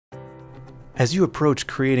As you approach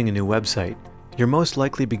creating a new website, you're most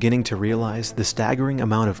likely beginning to realize the staggering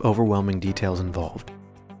amount of overwhelming details involved.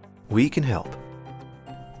 We can help.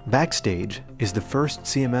 Backstage is the first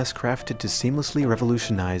CMS crafted to seamlessly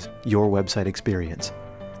revolutionize your website experience.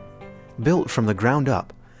 Built from the ground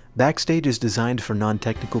up, Backstage is designed for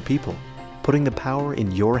non-technical people, putting the power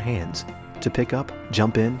in your hands to pick up,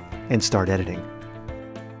 jump in, and start editing.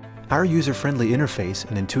 Our user-friendly interface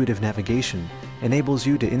and intuitive navigation enables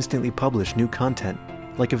you to instantly publish new content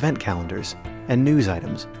like event calendars and news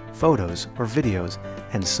items, photos or videos,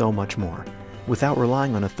 and so much more, without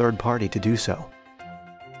relying on a third party to do so.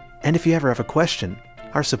 And if you ever have a question,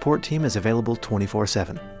 our support team is available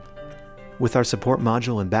 24/7. With our support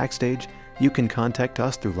module in Backstage, you can contact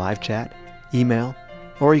us through live chat, email,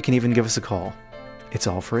 or you can even give us a call. It's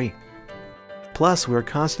all free. Plus, we're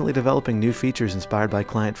constantly developing new features inspired by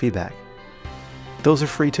client feedback. Those are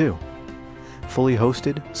free too. Fully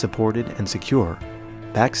hosted, supported, and secure,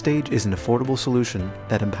 Backstage is an affordable solution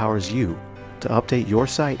that empowers you to update your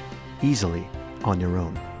site easily on your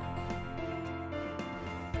own.